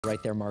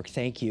Right there, Mark.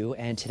 Thank you.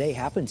 And today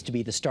happens to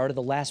be the start of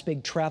the last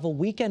big travel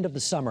weekend of the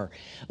summer.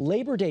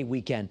 Labor Day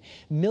weekend.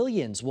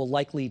 Millions will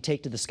likely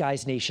take to the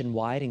skies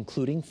nationwide,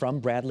 including from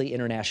Bradley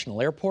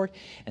International Airport.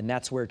 And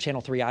that's where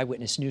Channel 3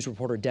 Eyewitness News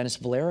reporter Dennis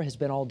Valera has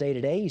been all day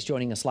today. He's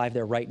joining us live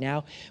there right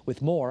now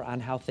with more on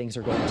how things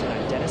are going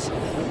tonight. Dennis?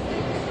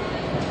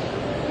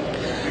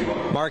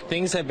 Mark,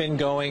 things have been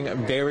going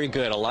very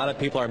good. A lot of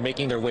people are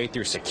making their way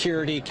through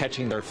security,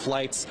 catching their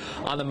flights.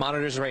 On the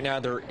monitors right now,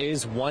 there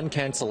is one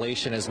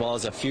cancellation as well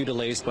as a few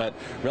delays, but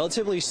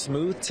relatively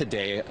smooth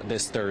today,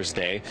 this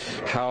Thursday.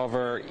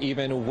 However,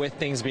 even with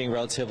things being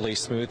relatively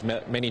smooth,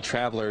 many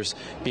travelers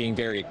being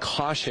very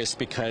cautious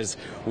because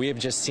we have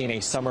just seen a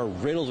summer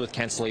riddled with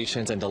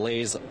cancellations and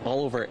delays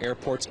all over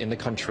airports in the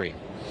country.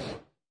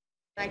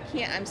 I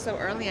can't, I'm so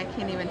early, I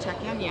can't even check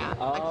in yet.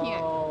 I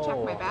can't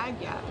check my bag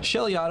yet.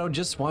 Shelly Otto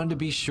just wanted to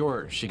be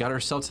sure. She got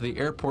herself to the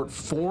airport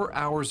 4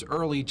 hours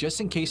early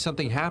just in case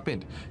something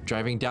happened,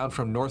 driving down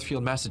from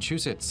Northfield,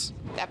 Massachusetts.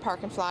 At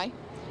Park and Fly,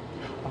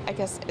 I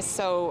guess,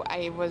 so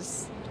I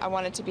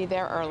wanted to be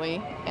there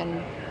early,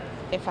 and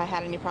if I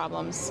had any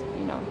problems,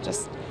 you know,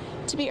 just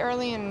to be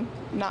early and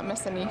not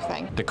miss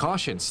anything. The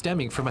caution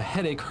stemming from a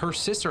headache her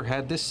sister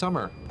had this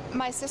summer.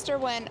 My sister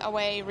went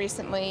away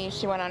recently.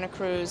 She went on a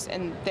cruise,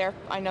 and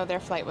I know their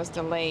flight was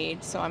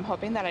delayed, so I'm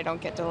hoping that I don't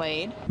get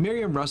delayed.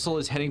 Miriam Russell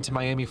is heading to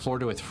Miami,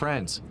 Florida with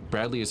friends.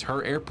 Bradley is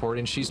her airport,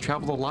 and she's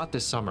traveled a lot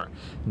this summer.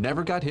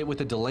 Never got hit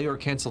with a delay or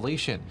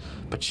cancellation,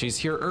 but she's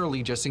here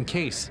early just in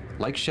case,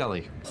 like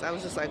Shelly. So I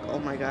was just like, oh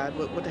my God,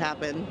 what would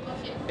happen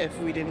if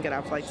we didn't get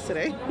our flights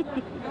today?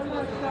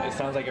 It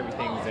sounds like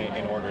everything's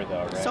in order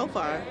though, right? So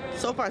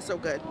far so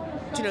good.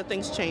 But, you know,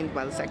 things change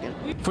by the second.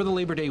 For the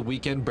Labor Day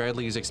weekend,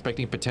 Bradley is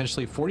expecting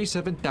potentially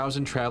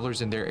 47,000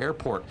 travelers in their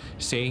airport,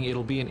 saying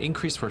it'll be an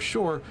increase for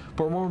sure,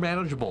 but more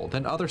manageable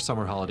than other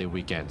summer holiday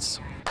weekends.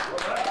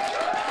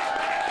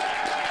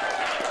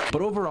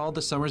 But overall,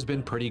 the summer's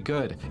been pretty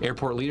good.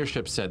 Airport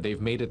leadership said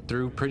they've made it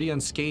through pretty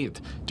unscathed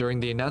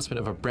during the announcement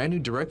of a brand new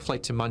direct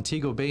flight to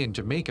Montego Bay in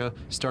Jamaica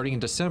starting in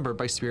December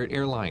by Spirit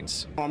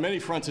Airlines. On many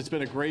fronts, it's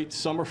been a great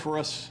summer for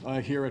us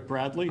here at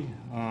Bradley.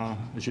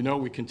 As you know,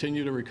 we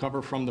continue to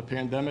recover from the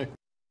pandemic.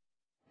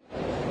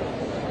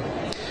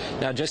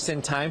 Now, just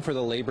in time for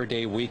the Labor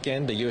Day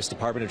weekend, the U.S.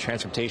 Department of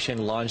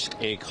Transportation launched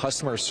a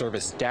customer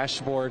service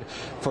dashboard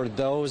for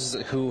those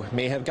who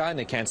may have gotten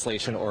a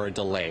cancellation or a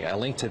delay. A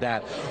link to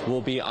that will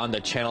be on the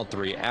Channel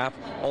 3 app.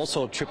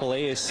 Also,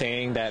 AAA is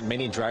saying that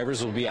many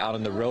drivers will be out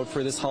on the road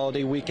for this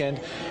holiday weekend,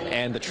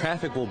 and the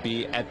traffic will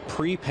be at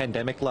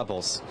pre-pandemic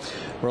levels.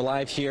 We're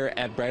live here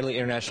at Bradley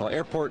International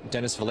Airport.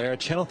 Dennis Valera,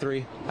 Channel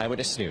 3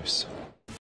 Eyewitness News.